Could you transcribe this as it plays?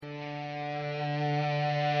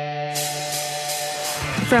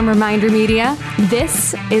From Reminder Media,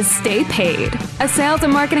 this is Stay Paid, a sales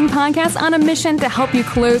and marketing podcast on a mission to help you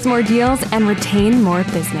close more deals and retain more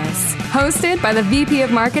business. Hosted by the VP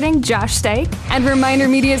of Marketing, Josh Stike, and Reminder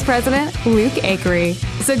Media's president, Luke Acree.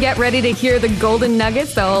 So get ready to hear the golden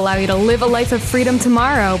nuggets that will allow you to live a life of freedom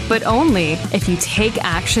tomorrow, but only if you take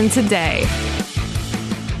action today.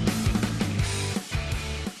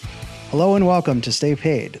 Hello and welcome to Stay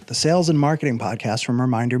Paid, the sales and marketing podcast from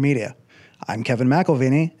Reminder Media. I'm Kevin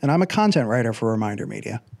McElvaney, and I'm a content writer for Reminder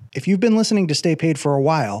Media. If you've been listening to Stay Paid for a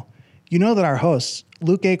while, you know that our hosts,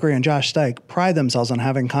 Luke Acree and Josh Stike, pride themselves on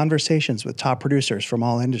having conversations with top producers from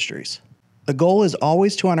all industries. The goal is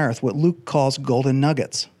always to unearth what Luke calls golden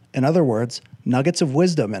nuggets. In other words, nuggets of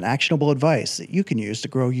wisdom and actionable advice that you can use to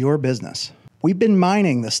grow your business. We've been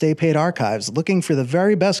mining the Stay Paid archives looking for the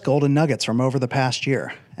very best golden nuggets from over the past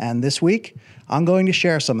year. And this week, I'm going to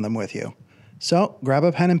share some of them with you. So grab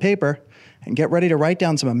a pen and paper and get ready to write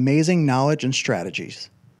down some amazing knowledge and strategies.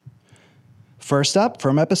 First up,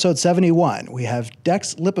 from episode 71, we have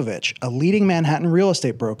Dex Lipovich, a leading Manhattan real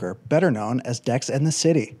estate broker, better known as Dex and the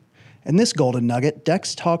City. In this golden nugget,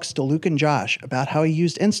 Dex talks to Luke and Josh about how he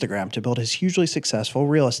used Instagram to build his hugely successful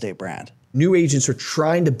real estate brand. New agents are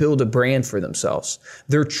trying to build a brand for themselves.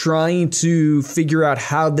 They're trying to figure out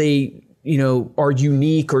how they, are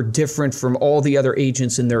unique or different from all the other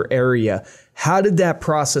agents in their area. How did that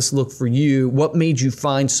process look for you? What made you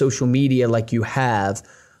find social media like you have?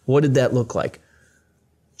 What did that look like?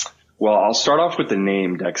 Well, I'll start off with the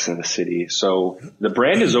name Dex in the City. So the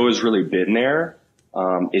brand has always really been there.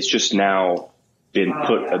 It's just now been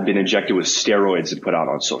injected with steroids and put out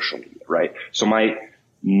on social media, right? So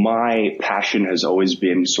my passion has always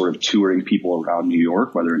been sort of touring people around New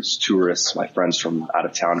York, whether it's tourists, my friends from out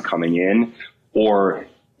of town coming in, or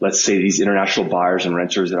let's say these international buyers and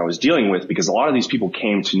renters that I was dealing with, because a lot of these people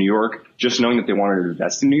came to New York just knowing that they wanted to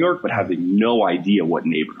invest in New York, but having no idea what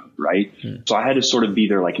neighborhood, right? So I had to sort of be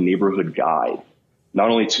their like neighborhood guide, not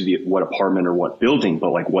only to what apartment or what building,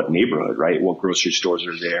 but like what neighborhood, right? What grocery stores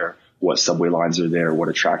are there, what subway lines are there, what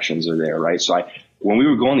attractions are there, right? So when we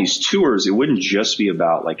would go on these tours, it wouldn't just be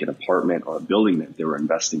about like an apartment or a building that they were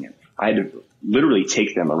investing in. I had to literally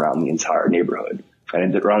take them around the entire neighborhood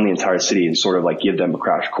and around the entire city and sort of like give them a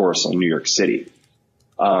crash course on New York City.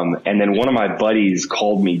 And then one of my buddies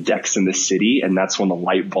called me Dex in the City, and that's when the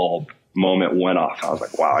light bulb moment went off. I was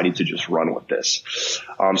like, wow, I need to just run with this.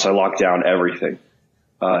 So I locked down everything,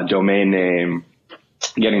 domain name,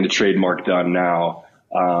 getting the trademark done now,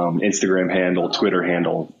 Instagram handle, Twitter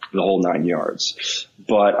handle, the whole 9 yards.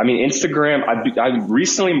 But I mean, Instagram, I've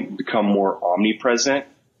recently become more omnipresent,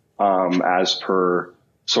 as per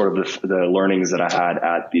sort of the learnings that I had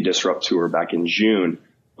at the Disrupt Tour back in June.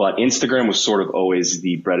 But Instagram was sort of always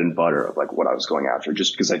the bread and butter of like what I was going after,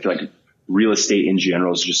 just because I feel like real estate in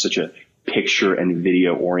general is just such a picture and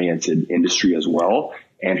video oriented industry as well.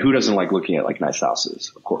 And who doesn't like looking at like nice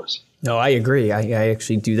houses, of course? No, I agree. I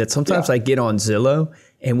actually do that. Sometimes I get on Zillow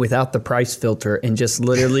and without the price filter and just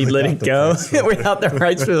literally let it go without the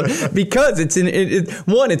price filter, because it's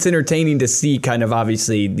entertaining to see kind of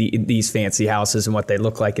obviously these fancy houses and what they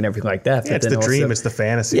look like and everything like that. Yeah, it's the dream. It's the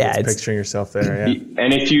fantasy. Yeah, it's picturing yourself there. Yeah.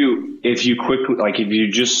 And if you quickly, like if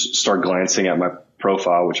you just start glancing at my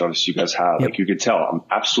profile, which obviously you guys have, like you could tell I'm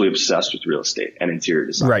absolutely obsessed with real estate and interior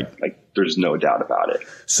design. Right. Like there's no doubt about it.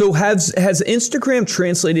 So has Instagram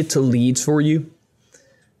translated to leads for you?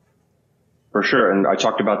 For sure. And I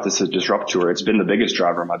talked about this at Disrupt Tour. It's been the biggest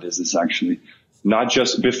driver of my business, actually. Not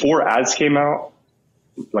just before ads came out,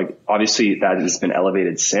 like obviously that has been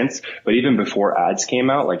elevated since, but even before ads came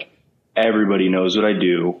out, like everybody knows what I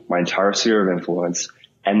do, my entire sphere of influence.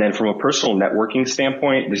 And then from a personal networking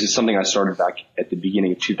standpoint, this is something I started back at the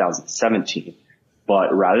beginning of 2017.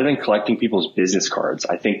 But rather than collecting people's business cards,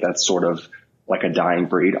 I think that's sort of like a dying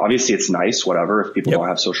breed. Obviously it's nice, whatever, if people don't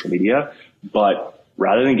have social media, but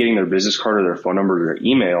rather than getting their business card or their phone number or their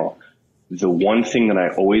email, the one thing that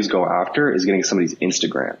I always go after is getting somebody's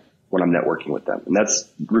Instagram when I'm networking with them. And that's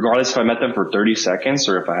regardless if I met them for 30 seconds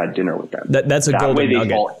or if I had dinner with them. That's a golden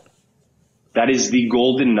nugget. That is the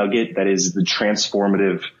golden nugget. That is the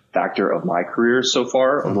transformative factor of my career so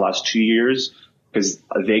far over the last 2 years, because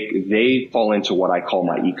they fall into what I call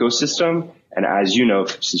my ecosystem. And as you know,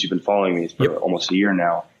 since you've been following me for almost a year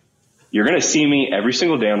now, you're going to see me every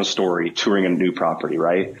single day on the story touring a new property,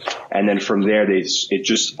 right? And then from there, it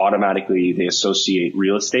just automatically, they associate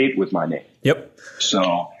real estate with my name. Yep.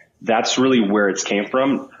 So that's really where it's came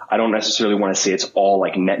from. I don't necessarily want to say it's all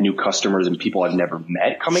like net new customers and people I've never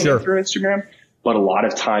met coming in through Instagram, but a lot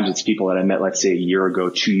of times it's people that I met, let's say a year ago,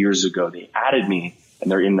 2 years ago, they added me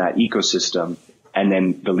and they're in that ecosystem. and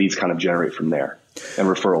then the leads kind of generate from there and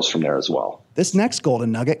referrals from there as well. This next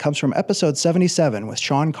golden nugget comes from episode 77 with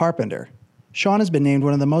Sean Carpenter. Sean has been named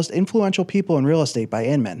one of the most influential people in real estate by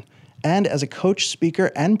Inman, and as a coach,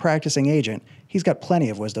 speaker, and practicing agent, he's got plenty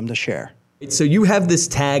of wisdom to share. So you have this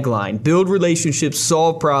tagline, build relationships,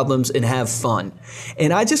 solve problems, and have fun.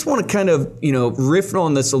 And I just want to kind of, riff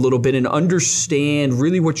on this a little bit and understand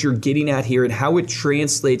really what you're getting at here and how it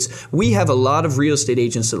translates. We have a lot of real estate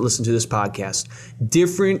agents that listen to this podcast,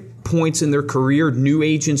 different points in their career, new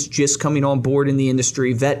agents just coming on board in the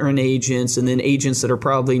industry, veteran agents, and then agents that are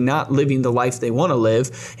probably not living the life they want to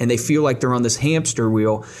live and they feel like they're on this hamster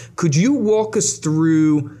wheel. Could you walk us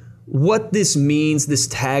through what this means, this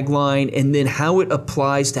tagline, and then how it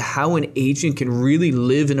applies to how an agent can really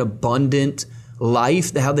live an abundant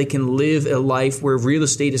life, how they can live a life where real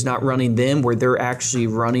estate is not running them, where they're actually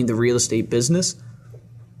running the real estate business?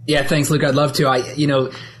 Yeah, thanks, Luke. I'd love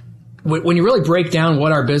to. When you really break down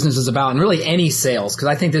what our business is about, and really any sales, because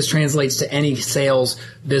I think this translates to any sales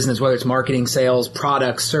business, whether it's marketing, sales,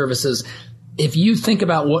 products, services. If you think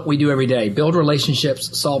about what we do every day, build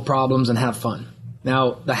relationships, solve problems, and have fun.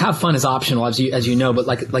 Now, the have fun is optional, as you know, but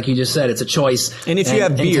like you just said, it's a choice. And if you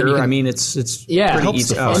have beer, it's pretty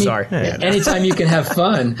easy. Sorry. Anytime you can have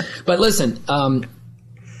fun. But listen,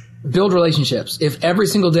 build relationships. If every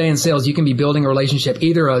single day in sales you can be building a relationship,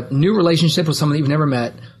 either a new relationship with someone that you've never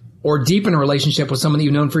met or deepen a relationship with someone that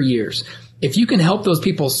you've known for years, if you can help those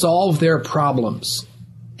people solve their problems,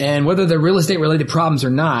 and whether they're real estate related problems or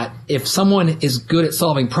not, if someone is good at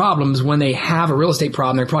solving problems, when they have a real estate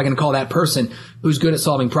problem, they're probably going to call that person who's good at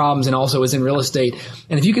solving problems and also is in real estate.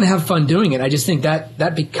 And if you can have fun doing it, I just think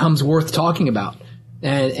that becomes worth talking about.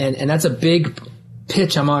 And that's a big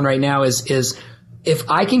pitch I'm on right now is if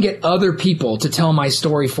I can get other people to tell my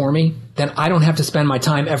story for me, then I don't have to spend my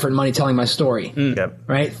time, effort, and money telling my story. Yep.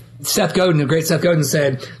 Right? Seth Godin, the great Seth Godin,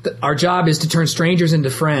 said that our job is to turn strangers into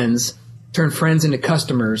friends, turn friends into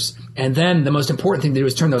customers, and then the most important thing to do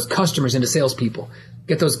is turn those customers into salespeople.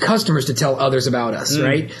 Get those customers to tell others about us,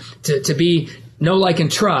 right? To be know, like,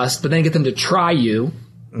 and trust, but then get them to try you.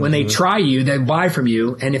 When they try you, they buy from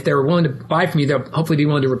you, and if they're willing to buy from you, they'll hopefully be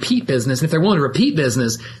willing to repeat business. And if they're willing to repeat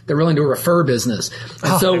business, they're willing to refer business.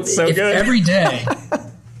 And so if every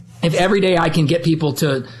day I can get people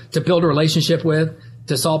to build a relationship with,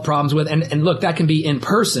 to solve problems with, and look, that can be in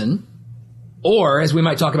person, or, as we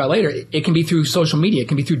might talk about later, it can be through social media. It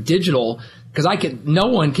can be through digital, because no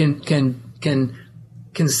one can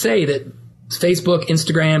say that Facebook,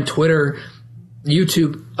 Instagram, Twitter,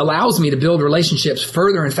 YouTube allows me to build relationships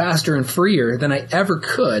further and faster and freer than I ever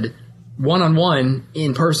could one-on-one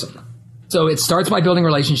in person. So it starts by building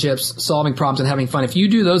relationships, solving problems, and having fun. If you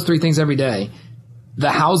do those three things every day, the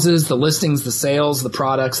houses, the listings, the sales, the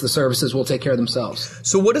products, the services will take care of themselves.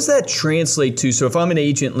 So what does that translate to? So if I'm an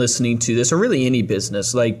agent listening to this, or really any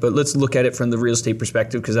business, but let's look at it from the real estate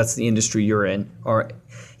perspective, because that's the industry you're in. Or,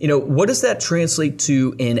 what does that translate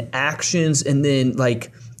to in actions? And then,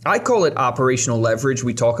 I call it operational leverage.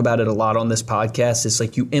 We talk about it a lot on this podcast. It's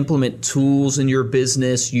like you implement tools in your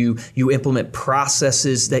business. You implement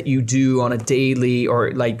processes that you do on a daily,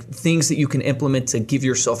 or things that you can implement to give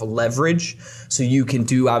yourself a leverage so you can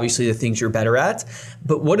do obviously the things you're better at.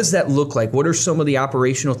 But what does that look like? What are some of the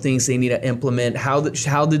operational things they need to implement? How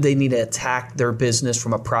did they need to attack their business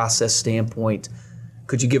from a process standpoint?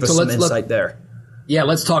 Could you give us some insight there? Yeah,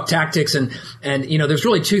 let's talk tactics. And there's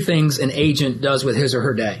really two things an agent does with his or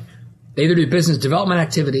her day. They either do business development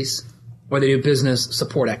activities or they do business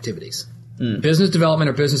support activities. Business development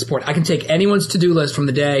or business support. I can take anyone's to-do list from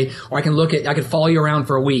the day, or I can follow you around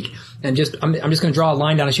for a week and I'm just going to draw a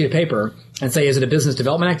line down a sheet of paper and say, is it a business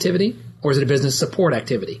development activity or is it a business support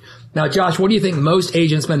activity? Now, Josh, what do you think most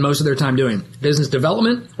agents spend most of their time doing? Business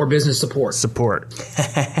development or business support? Support.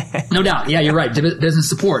 No doubt. Yeah, you're right. Business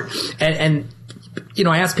support. And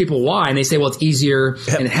I ask people why, and they say, well, it's easier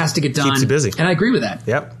and it has to get done. Keeps you busy. And I agree with that.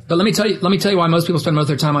 Yep. But let me tell you why most people spend most of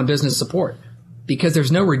their time on business support. Because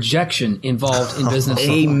there's no rejection involved in business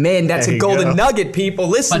support. Amen. That's a golden nugget, people.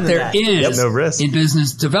 Listen to that. But there is no risk in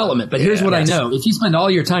business development. But here's what I know. If you spend all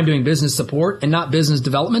your time doing business support and not business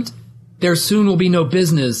development, there soon will be no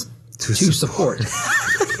business to support.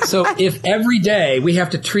 So if every day we have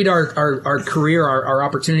to treat our career, our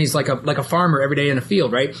opportunities like a farmer every day in a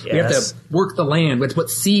field, right? Yes. We have to work the land. We have to put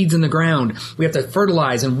seeds in the ground. We have to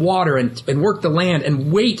fertilize and water and work the land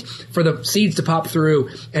and wait for the seeds to pop through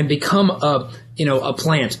and become a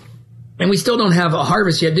plant. And we still don't have a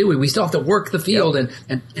harvest yet, do we? We still have to work the field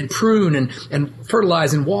and prune and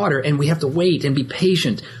fertilize and water, and we have to wait and be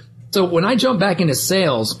patient. So when I jump back into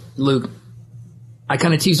sales, Luke, I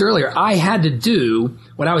kind of teased earlier, I had to do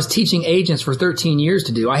what I was teaching agents for 13 years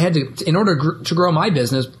to do. I had to, in order to grow my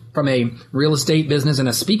business from a real estate business and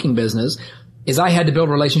a speaking business, is I had to build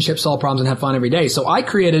relationships, solve problems, and have fun every day. So I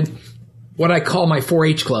created what I call my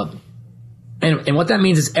 4-H club. And what that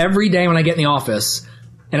means is every day when I get in the office,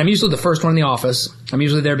 and I'm usually the first one in the office, I'm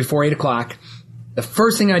usually there before 8 o'clock, the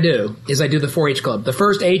first thing I do is I do the 4-H club. The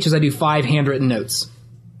first H is I do 5 handwritten notes.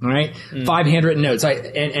 All right? 5 handwritten notes.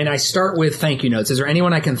 And I start with thank you notes. Is there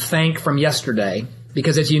anyone I can thank from yesterday?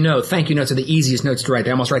 Because as you know, thank you notes are the easiest notes to write.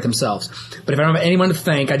 They almost write themselves. But if I don't have anyone to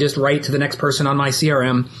thank, I just write to the next person on my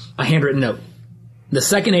CRM a handwritten note. The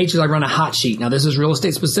second H is I run a hot sheet. Now, this is real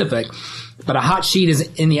estate specific, but a hot sheet is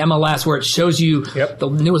in the MLS where it shows you the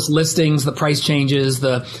newest listings, the price changes,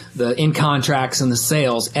 the in contracts, and the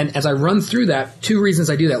sales. And as I run through that, 2 reasons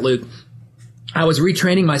I do that, Luke. I was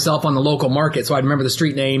retraining myself on the local market, so I'd remember the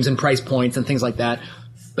street names and price points and things like that.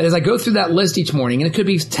 But as I go through that list each morning, and it could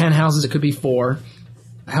be 10 houses, it could be 4,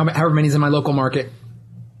 however many is in my local market,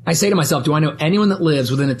 I say to myself, do I know anyone that lives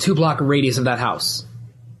within a 2-block radius of that house?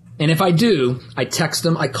 And if I do, I text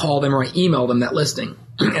them, I call them, or I email them that listing.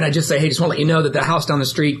 And I just say, hey, just want to let you know that the house down the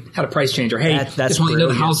street had a price change. Or, hey, just want to let you know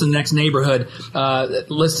the house in the next neighborhood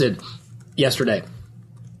listed yesterday.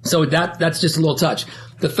 So that's just a little touch.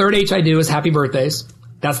 The third H I do is happy birthdays.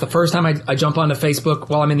 That's the first time I jump onto Facebook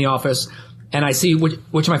while I'm in the office, and I see which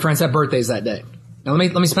of my friends have birthdays that day. Now,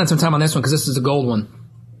 let me spend some time on this one because this is a gold one.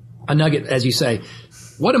 A nugget, as you say.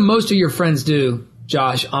 What do most of your friends do,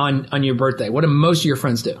 Josh, on your birthday? What do most of your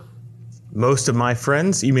friends do? Most of my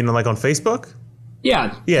friends? You mean like on Facebook?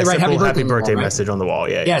 Yeah. Yeah, right, simple happy birthday message on the wall.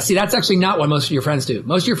 Yeah, see, that's actually not what most of your friends do.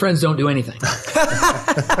 Most of your friends don't do anything.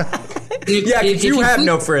 If you have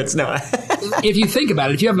no friends, no. If you think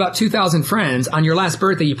about it, if you have about 2,000 friends, on your last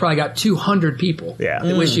birthday, you probably got 200 people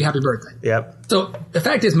that wish you happy birthday. Yep. So the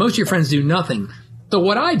fact is, most of your friends do nothing. So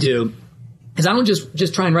what I do is I don't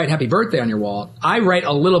just try and write happy birthday on your wall. I write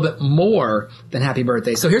a little bit more than happy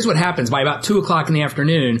birthday. So here's what happens. By about 2 o'clock in the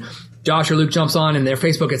afternoon, Josh or Luke jumps on and their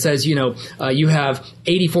Facebook, it says, you have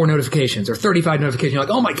 84 notifications or 35 notifications. You're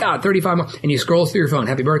like, oh my God, 35 more. And you scroll through your phone.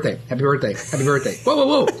 Happy birthday, happy birthday, happy birthday.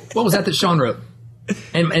 Whoa. What was that Sean wrote?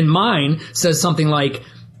 And mine says something like,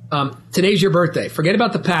 today's your birthday. Forget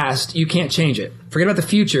about the past. You can't change it. Forget about the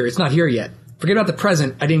future. It's not here yet. Forget about the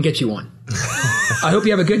present. I didn't get you one. I hope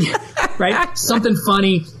you have a good year, right? Something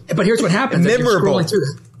funny. But here's what happens. Memorable.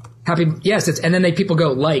 And then people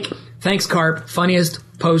go like, thanks, Carp, funniest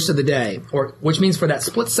post of the day, or which means for that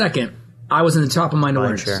split second, I was in the top of mind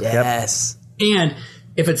awareness. Sure. Yes. And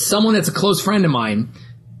if it's someone that's a close friend of mine,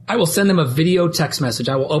 I will send them a video text message.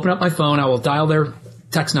 I will open up my phone, I will dial their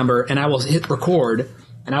text number, and I will hit record,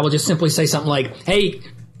 and I will just simply say something like, hey,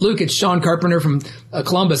 Luke, it's Sean Carpenter from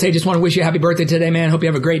Columbus. Hey, just want to wish you a happy birthday today, man. Hope you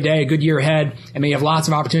have a great day, a good year ahead, and may you have lots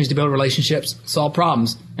of opportunities to build relationships, solve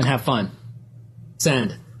problems, and have fun.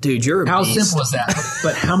 Send. Dude, you're a How beast. simple is that?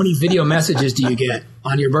 But how many video messages do you get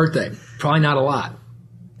on your birthday? Probably not a lot.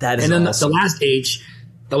 That is And then awesome.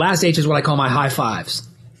 the last H is what I call my high fives.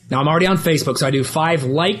 Now, I'm already on Facebook, so I do 5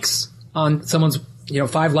 likes on someone's,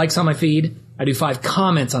 5 likes on my feed. I do 5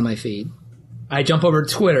 comments on my feed. I jump over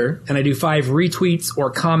to Twitter, and I do 5 retweets or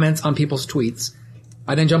comments on people's tweets.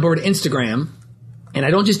 I then jump over to Instagram, and I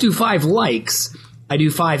don't just do 5 likes. I do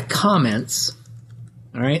 5 comments.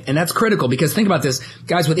 All right. And that's critical because think about this.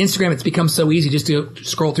 Guys, with Instagram, it's become so easy just to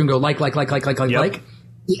scroll through and go like.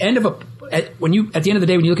 The end of at the end of the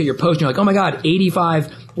day, when you look at your post, you're like, oh my God,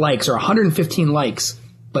 85 likes or 115 likes,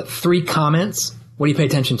 but 3 comments. What do you pay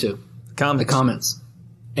attention to? The comments.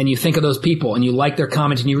 And you think of those people and you like their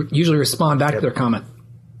comment and you usually respond back to their comment.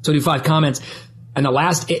 So I do 5 comments. And the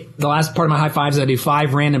last part of my high fives is I do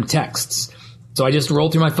 5 random texts. So I just roll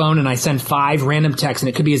through my phone and I send 5 random texts, and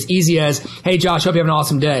it could be as easy as, hey, Josh, hope you have an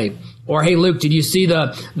awesome day. Or, hey, Luke, did you see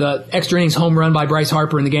the extra innings home run by Bryce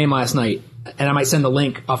Harper in the game last night? And I might send the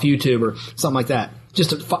link off YouTube or something like that.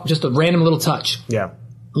 Just a random little touch. Yeah.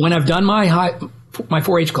 When I've done my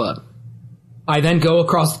 4-H club, I then go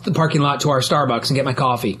across the parking lot to our Starbucks and get my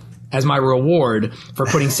coffee as my reward for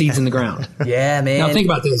putting seeds in the ground. Yeah, man. Now think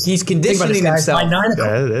about this. He's conditioning himself. By 9 o'clock.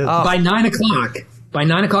 Yeah, it is. By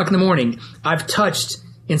 9 o'clock in the morning, I've touched,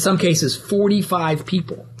 in some cases, 45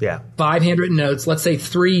 people. Yeah. 5 handwritten notes, let's say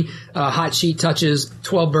 3 hot sheet touches,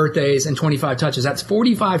 12 birthdays, and 25 touches. That's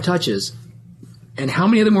 45 touches. And how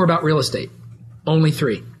many of them were about real estate? Only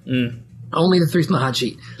 3. Only the 3 from the hot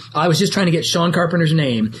sheet. I was just trying to get Sean Carpenter's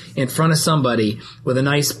name in front of somebody with a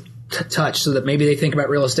nice touch, so that maybe they think about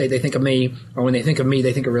real estate, they think of me, or when they think of me,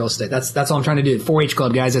 they think of real estate. That's all I'm trying to do. 4-H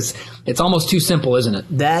Club, guys. It's almost too simple, isn't it?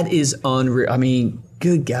 That is unreal. I mean,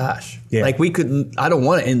 good gosh. Yeah. Like, we could, I don't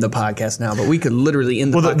want to end the podcast now, but we could literally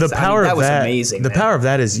end the podcast. The power that of was that, amazing. The man. power of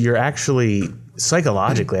that is you're actually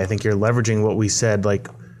psychologically, I think you're leveraging what we said. Like,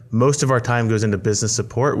 most of our time goes into business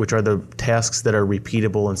support, which are the tasks that are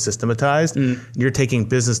repeatable and systematized. You're taking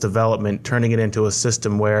business development, turning it into a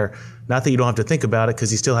system where, not that you don't have to think about it,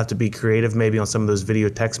 because you still have to be creative maybe on some of those video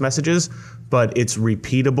text messages, but it's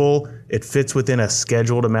repeatable, it fits within a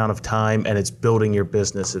scheduled amount of time, and it's building your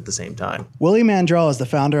business at the same time. Willie Mandrell is the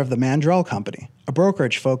founder of the Mandrell Company, a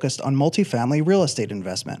brokerage focused on multifamily real estate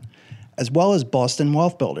investment, as well as Boston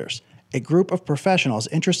Wealth Builders, a group of professionals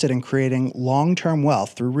interested in creating long-term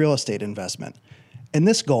wealth through real estate investment. In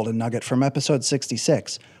this golden nugget from episode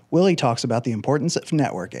 66, Willie talks about the importance of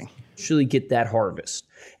networking. Actually get that harvest.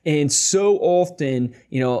 And so often,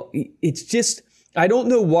 it's just, I don't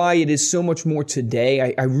know why it is so much more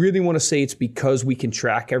today. I really want to say it's because we can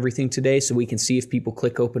track everything today, so we can see if people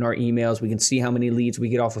click open our emails, we can see how many leads we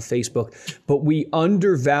get off of Facebook, but we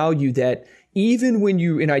undervalue that. Even when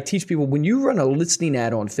and I teach people, when you run a listing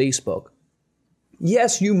ad on Facebook,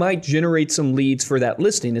 yes, you might generate some leads for that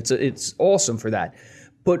listing. It's awesome for that.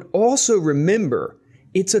 But also remember,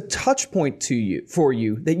 it's a touch point for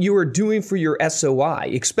you that you are doing for your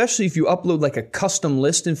SOI, especially if you upload like a custom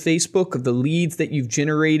list in Facebook of the leads that you've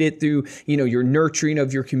generated through, your nurturing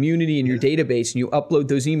of your community and your database, and you upload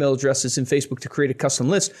those email addresses in Facebook to create a custom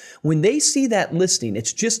list. When they see that listing,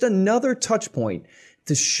 it's just another touch point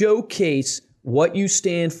to showcase what you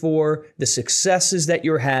stand for, the successes that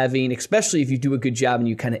you're having, especially if you do a good job and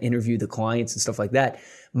you kind of interview the clients and stuff like that.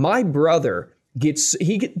 My brother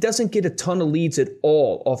doesn't get a ton of leads at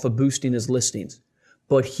all off of boosting his listings,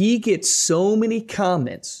 but he gets so many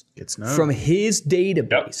comments from his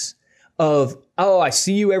database of, oh, I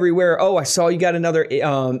see you everywhere. Oh, I saw you got another,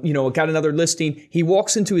 got another listing. He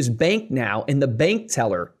walks into his bank now and the bank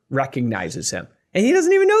teller recognizes him. And he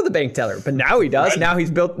doesn't even know the bank teller, but now he does. Right. Now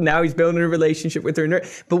he's building a relationship with her.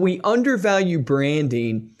 But we undervalue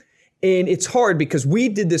branding, and it's hard because we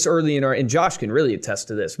did this early and Josh can really attest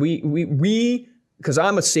to this. We because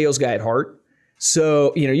I'm a sales guy at heart,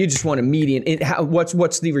 so you just want a median.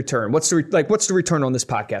 What's the return? What's the return on this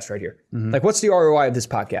podcast right here? Mm-hmm. Like, what's the ROI of this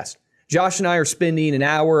podcast? Josh and I are spending an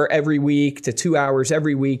hour every week to 2 hours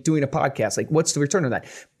every week doing a podcast. Like, what's the return on that?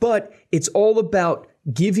 But it's all about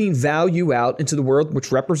giving value out into the world,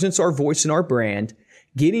 which represents our voice and our brand,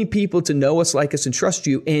 getting people to know us, like us, and trust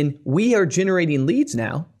you. And we are generating leads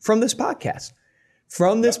now from this podcast.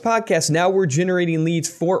 Now we're generating leads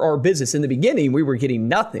for our business. In the beginning, we were getting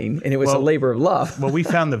nothing, and it was a labor of love. What we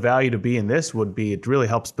found the value to be in this would be, it really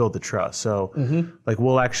helps build the trust. So like,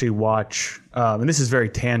 we'll actually watch, and this is very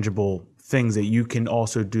tangible things that you can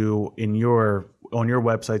also do on your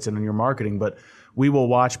websites and in your marketing, but we will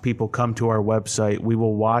watch people come to our website. We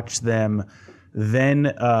will watch them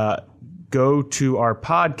then go to our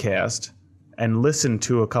podcast and listen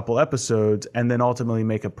to a couple episodes and then ultimately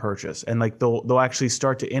make a purchase. And like, they'll actually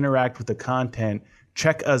start to interact with the content,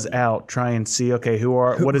 check us out, try and see, okay,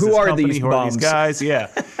 what is this company? Who are these guys?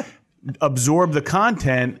 Yeah. Absorb the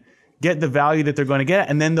content, get the value that they're going to get,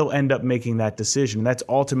 and then they'll end up making that decision. And that's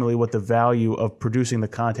ultimately what the value of producing the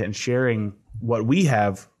content and sharing what we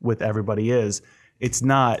have with everybody is. It's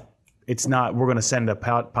not we're going to send a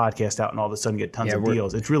podcast out and all of a sudden get tons of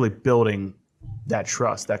deals. It's really building that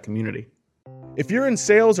trust, that community. If you're in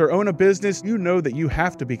sales or own a business, you know that you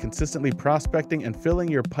have to be consistently prospecting and filling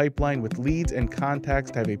your pipeline with leads and contacts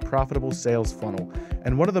to have a profitable sales funnel.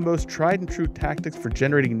 And one of the most tried and true tactics for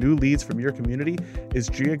generating new leads from your community is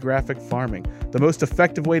geographic farming. The most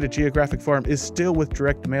effective way to geographic farm is still with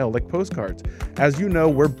direct mail, like postcards. As you know,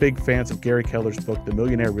 we're big fans of Gary Keller's book, The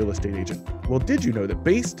Millionaire Real Estate Agent. Well, did you know that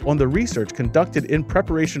based on the research conducted in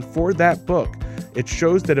preparation for that book, it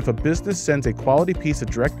shows that if a business sends a quality piece of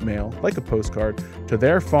direct mail, like a postcard, to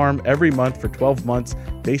their farm every month for 12 months,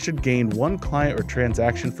 they should gain one client or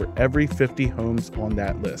transaction for every 50 homes on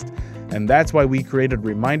that list. And that's why we created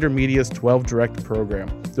Reminder Media's 12 Direct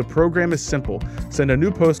program. The program is simple. Send a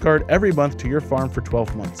new postcard every month to your farm for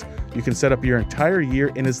 12 months. You can set up your entire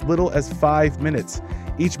year in as little as 5 minutes.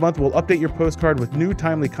 Each month, we'll update your postcard with new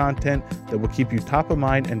timely content that will keep you top of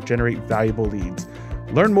mind and generate valuable leads.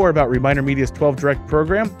 Learn more about Reminder Media's 12 Direct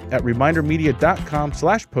program at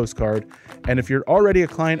remindermedia.com/postcard. And if you're already a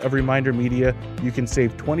client of Reminder Media, you can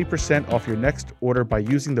save 20% off your next order by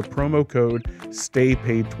using the promo code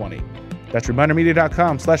STAYPAID20. That's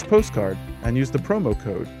remindermedia.com/postcard and use the promo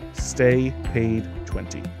code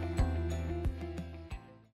STAYPAID20.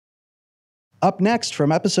 Up next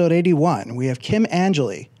from episode 81, we have Kim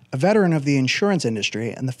Angeli, a veteran of the insurance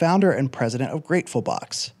industry and the founder and president of Grateful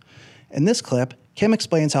Box. In this clip, Kim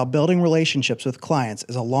explains how building relationships with clients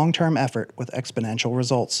is a long-term effort with exponential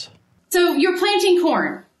results. So you're planting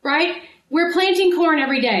corn, right? We're planting corn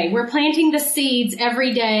every day. We're planting the seeds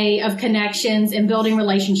every day of connections and building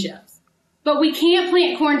relationships. But we can't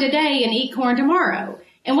plant corn today and eat corn tomorrow.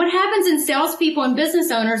 And what happens in salespeople and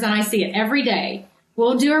business owners, and I see it every day,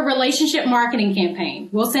 we'll do a relationship marketing campaign.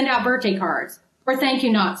 We'll send out birthday cards or thank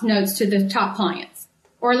you notes to the top clients.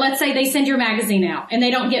 Or let's say they send your magazine out and they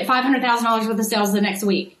don't get $500,000 worth of sales the next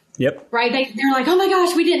week. Yep. Right? They're like, oh my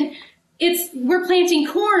gosh, we're planting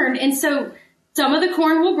corn. And so some of the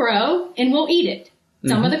corn will grow and we'll eat it.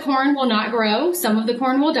 Some of the corn will not grow. Some of the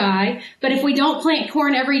corn will die. But if we don't plant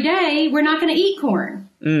corn every day, we're not going to eat corn.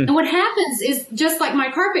 And what happens is just like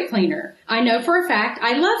my carpet cleaner, I know for a fact,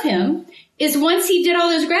 I love him, is once he did all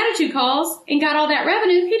those gratitude calls and got all that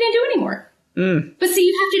revenue, he didn't do any more. But see,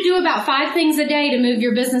 you have to do about 5 things a day to move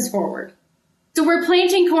your business forward. So we're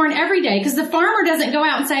planting corn every day because the farmer doesn't go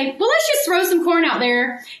out and say, well, let's just throw some corn out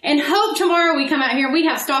there and hope tomorrow we come out here and we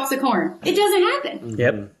have stalks of corn. It doesn't happen.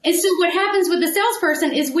 Yep. And so what happens with the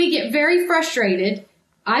salesperson is we get very frustrated.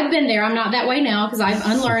 I've been there. I'm not that way now because I've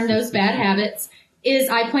unlearned those bad habits. Is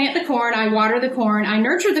I plant the corn, I water the corn, I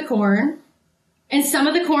nurture the corn, and some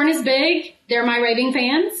of the corn is big. They're my raving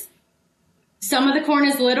fans. Some of the corn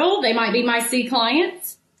is little. They might be my C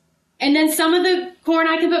clients. And then some of the corn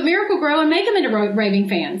I can put Miracle-Gro and make them into raving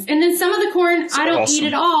fans. And then some of the corn I don't eat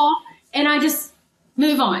at all, and I just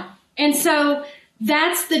move on. And so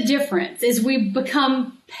that's the difference, is we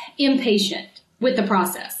become impatient with the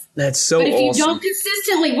process. That's so awesome. But if you awesome. don't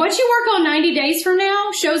consistently, what you work on 90 days from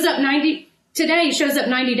now shows up 90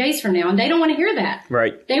 days from now, and they don't want to hear that.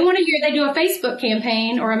 Right. They want to hear they do a Facebook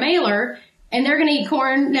campaign or a mailer, and they're going to eat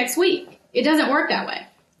corn next week. It doesn't work that way.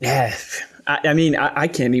 Yeah. I mean, I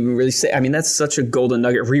can't even really say. I mean, that's such a golden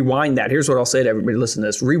nugget. Rewind that. Here's what I'll say to everybody. Listen to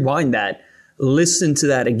this. Rewind that. Listen to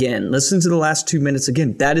that again. Listen to the last 2 minutes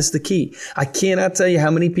again. That is the key. I cannot tell you how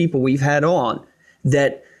many people we've had on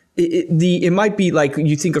that it might be like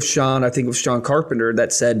you think of Sean. I think of Sean Carpenter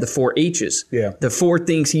that said the 4 H's. Yeah. The 4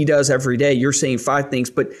 things he does every day. You're saying 5 things,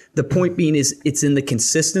 but the point being is it's in the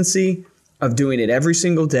consistency of doing it every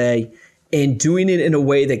single day. And doing it in a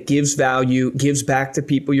way that gives value, gives back to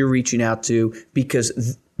people you're reaching out to,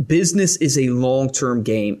 because business is a long-term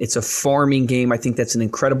game. It's a farming game. I think that's an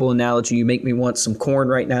incredible analogy. You make me want some corn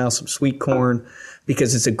right now, some sweet corn,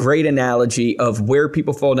 because it's a great analogy of where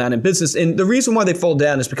people fall down in business. And the reason why they fall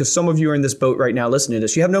down is because some of you are in this boat right now listening to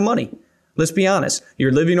this. You have no money. Let's be honest.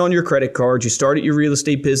 You're living on your credit card. You started your real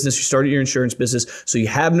estate business. You started your insurance business. So you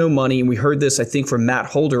have no money. And we heard this, I think, from Matt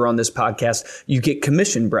Holder on this podcast. You get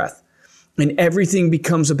commission breath. And everything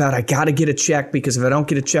becomes about, I got to get a check, because if I don't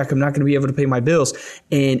get a check, I'm not going to be able to pay my bills.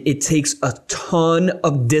 And it takes a ton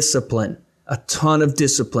of discipline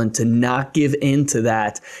to not give in to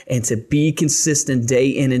that and to be consistent day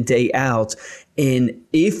in and day out. And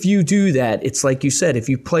if you do that, it's like you said, if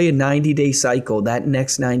you play a 90-day cycle, that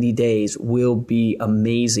next 90 days will be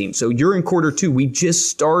amazing. So you're in quarter 2. We just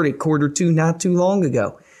started quarter 2 not too long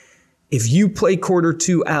ago. If you play quarter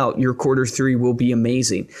 2 out, your quarter 3 will be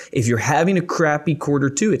amazing. If you're having a crappy quarter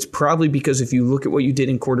 2, it's probably because if you look at what you did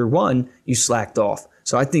in quarter 1, you slacked off.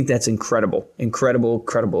 So I think that's incredible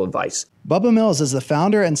advice. Bubba Mills is the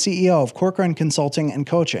founder and CEO of Corcoran Consulting and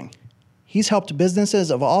Coaching. He's helped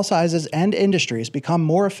businesses of all sizes and industries become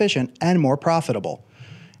more efficient and more profitable.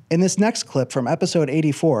 In this next clip from episode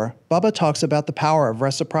 84, Bubba talks about the power of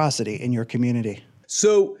reciprocity in your community.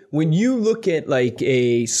 So when you look at like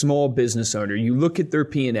a small business owner, you look at their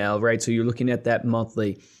P&L, right? So you're looking at that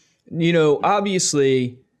monthly,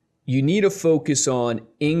 obviously you need to focus on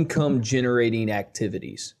income generating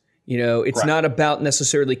activities. It's not about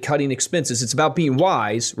necessarily cutting expenses. It's about being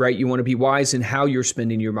wise, right? You want to be wise in how you're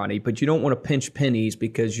spending your money, but you don't want to pinch pennies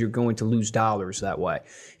because you're going to lose dollars that way.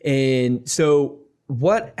 And so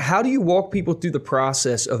how do you walk people through the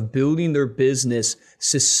process of building their business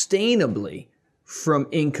sustainably from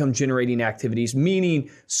income generating activities? Meaning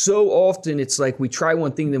so often it's like we try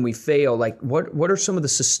one thing, then we fail. Like what are some of the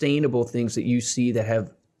sustainable things that you see that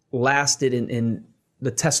have lasted in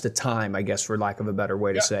the test of time, I guess, for lack of a better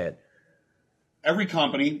way to say it? Every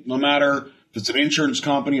company, no matter if it's an insurance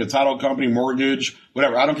company, a title company, mortgage,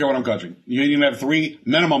 whatever, I don't care what I'm coaching. You need to have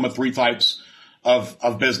minimum of 3 types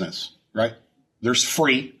of business, right? There's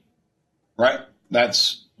free, right?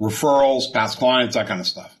 That's referrals, past clients, that kind of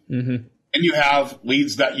stuff. Mm-hmm. And you have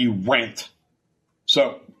leads that you rent.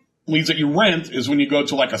 So leads that you rent is when you go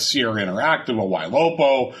to like a Sierra Interactive, a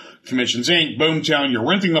Ylopo, Commissions Inc., Boomtown, you're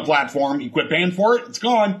renting the platform, you quit paying for it, it's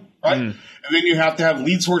gone, right? And then you have to have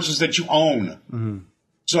lead sources that you own.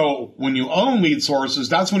 So when you own lead sources,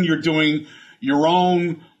 that's when you're doing your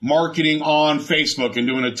own marketing on Facebook and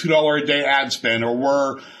doing a $2 a day ad spend, or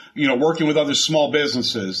we're, working with other small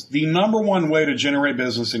businesses. The number one way to generate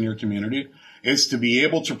business in your community is to be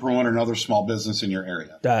able to promote another small business in your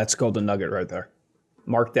area. That's golden nugget right there.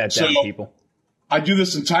 Mark that down, people. I do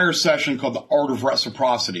this entire session called the Art of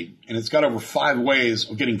Reciprocity, and it's got over 5 ways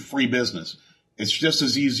of getting free business. It's just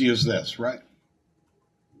as easy as this, right?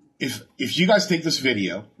 If you guys take this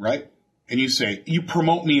video, right, and you say, you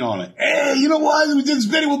promote me on it. Hey, you know what? We did this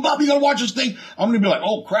video with Bob. You got to watch this thing. I'm going to be like,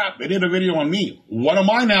 oh, crap. They did a video on me. What do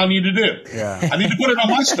I now need to do? Yeah. I need to put it on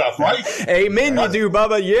my stuff, right? Amen, you do,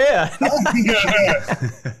 Bubba. Yeah.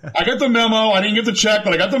 I got the memo. I didn't get the check,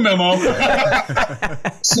 but I got the memo.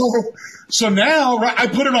 So now, right, I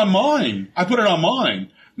put it on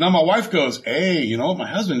mine. Now my wife goes, hey, my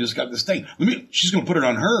husband just got this thing. She's going to put it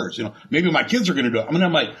on hers. Maybe my kids are going to do it. I'm going to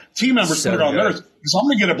have my team members put it on theirs because I'm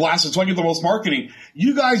going to get it blasted so I get the most marketing.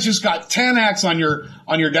 You guys just got 10x on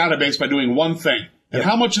your database by doing one thing. And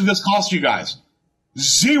how much did this cost you guys?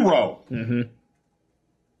 0.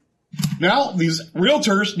 Now, these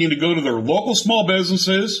realtors need to go to their local small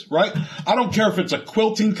businesses, right? I don't care if it's a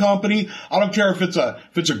quilting company. I don't care if it's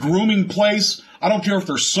a grooming place. I don't care if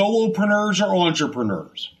they're solopreneurs or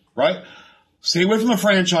entrepreneurs, right? Stay away from the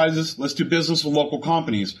franchises. Let's do business with local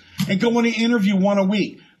companies. And go on an interview 1 a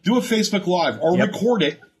week. Do a Facebook Live or record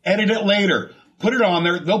it, edit it later. Put it on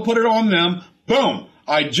there. They'll put it on them. Boom.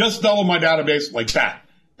 I just doubled my database like that.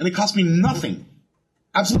 And it cost me nothing.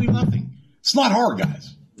 Absolutely nothing. It's not hard,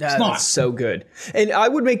 guys. It's not. That's so good. And I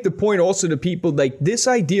would make the point also to people, like, this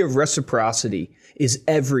idea of reciprocity is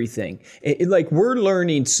everything. Like, we're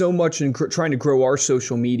learning so much and trying to grow our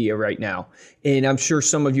social media right now. And I'm sure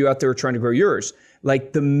some of you out there are trying to grow yours.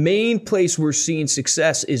 Like, the main place we're seeing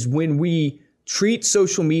success is when we treat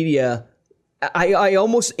social media. I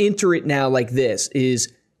almost enter it now like this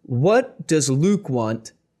is, what does Luke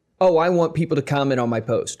want? Oh, I want people to comment on my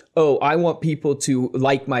post. Oh, I want people to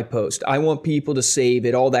like my post. I want people to save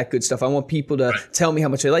it, all that good stuff. I want people to tell me how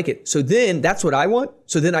much they like it. So then that's what I want.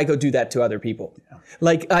 So then I go do that to other people. Yeah.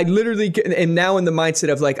 Like, I literally am now in the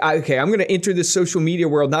mindset of like, okay, I'm going to enter this social media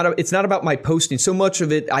world. It's not about my posting. So much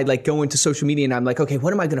of it, I like go into social media and I'm like, okay,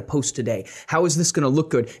 what am I going to post today? How is this going to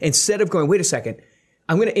look good? Instead of going, wait a second,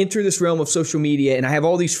 I'm going to enter this realm of social media and I have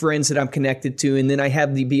all these friends that I'm connected to, and then I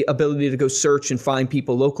have the ability to go search and find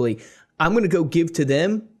people locally. I'm going to go give to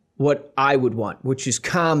them what I would want, which is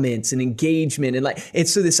comments and engagement. And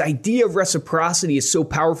so this idea of reciprocity is so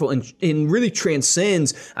powerful and really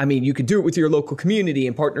transcends. I mean, you can do it with your local community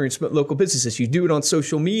and partner in local businesses. You do it on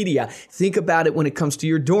social media. Think about it when it comes to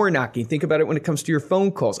your door knocking. Think about it when it comes to your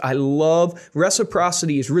phone calls. I love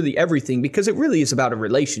reciprocity is really everything because it really is about a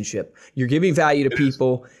relationship. You're giving value to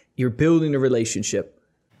people. You're building a relationship.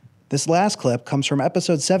 This last clip comes from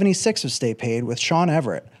episode 76 of Stay Paid with Sean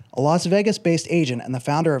Everett, a Las Vegas-based agent and the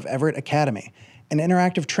founder of Everett Academy, an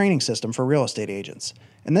interactive training system for real estate agents.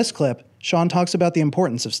 In this clip, Sean talks about the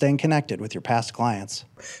importance of staying connected with your past clients.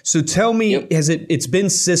 So tell me, it's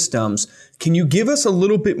been systems. Can you give us a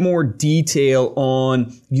little bit more detail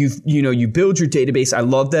on you build your database? I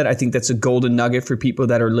love that. I think that's a golden nugget for people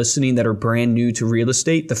that are listening that are brand new to real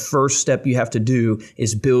estate. The first step you have to do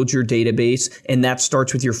is build your database. And that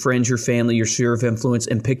starts with your friends, your family, your sphere of influence,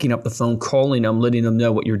 and picking up the phone, calling them, letting them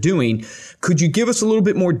know what you're doing. Could you give us a little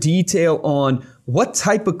bit more detail on what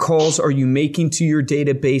type of calls are you making to your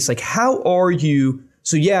database? Like, how are you?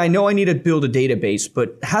 So yeah, I know I need to build a database,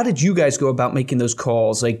 but how did you guys go about making those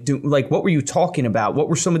calls? Like, what were you talking about? What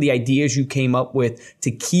were some of the ideas you came up with to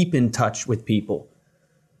keep in touch with people?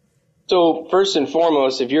 So first and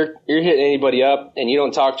foremost, if you're hitting anybody up and you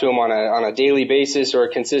don't talk to them on a daily basis or a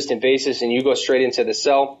consistent basis, and you go straight into the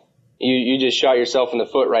sell, you just shot yourself in the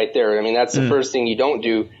foot right there. I mean, that's the first thing you don't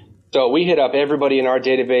do. So we hit up everybody in our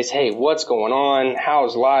database. Hey, what's going on?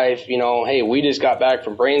 How's life? Hey, we just got back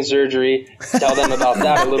from brain surgery. Tell them about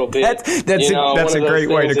that a little bit. That's a great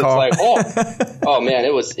way to call. It's like, oh man,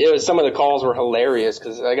 it was some of the calls were hilarious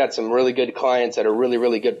because I got some really good clients that are really,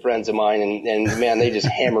 really good friends of mine, and man, they just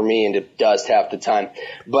hammer me into dust half the time.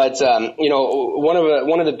 But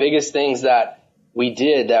one of the biggest things that we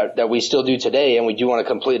did that we still do today, and we do on a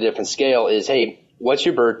completely different scale, is hey, what's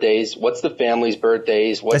your birthdays? What's the family's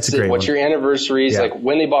birthdays? What's your anniversaries? Yeah. Like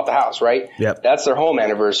when they bought the house, right? Yep. That's their home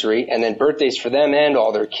anniversary, and then birthdays for them and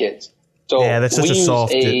all their kids. So yeah, that's such a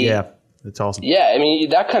soft. Yeah, that's awesome. Yeah, I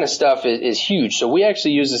mean that kind of stuff is huge. So we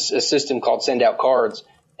actually use a system called Send Out Cards,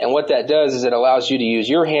 And what that does is it allows you to use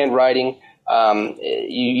your handwriting.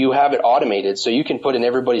 You have it automated, so you can put in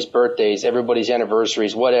everybody's birthdays, everybody's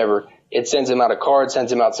anniversaries, whatever. It sends them out a card,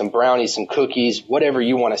 sends them out some brownies, some cookies, whatever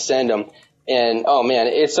you want to send them. And oh man,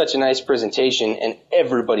 it's such a nice presentation, and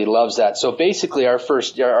everybody loves that. So basically,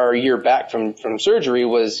 our year back from surgery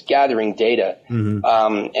was gathering data,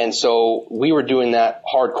 and so we were doing that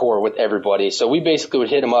hardcore with everybody. So we basically would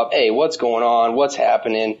hit them up, hey, what's going on, what's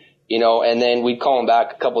happening, and then we'd call them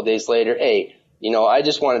back a couple of days later, hey, I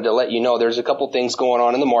just wanted to let you know there's a couple things going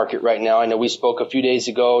on in the market right now. I know we spoke a few days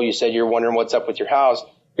ago. You said you're wondering what's up with your house.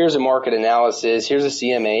 Here's a market analysis. Here's a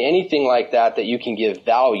CMA, anything like that you can give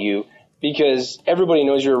value. Because everybody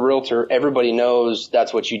knows you're a realtor. Everybody knows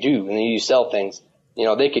that's what you do, and you sell things.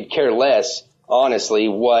 They could care less, honestly,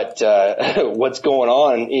 what's going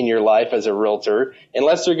on in your life as a realtor,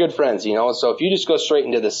 unless they're good friends. So if you just go straight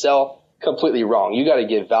into the sell, completely wrong. You got to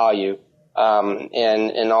give value. And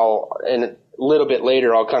a little bit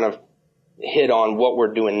later, I'll kind of hit on what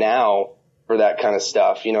we're doing now for that kind of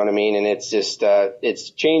stuff. You know what I mean? And it's just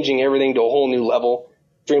it's changing everything to a whole new level.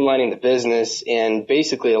 Streamlining the business and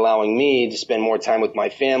basically allowing me to spend more time with my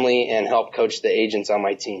family and help coach the agents on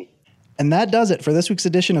my team. And that does it for this week's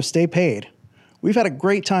edition of Stay Paid. We've had a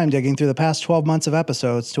great time digging through the past 12 months of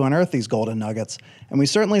episodes to unearth these golden nuggets, and we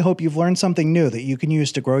certainly hope you've learned something new that you can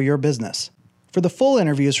use to grow your business. For the full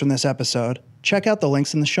interviews from this episode, check out the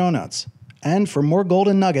links in the show notes. And for more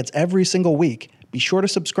golden nuggets every single week, be sure to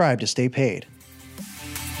subscribe to Stay Paid.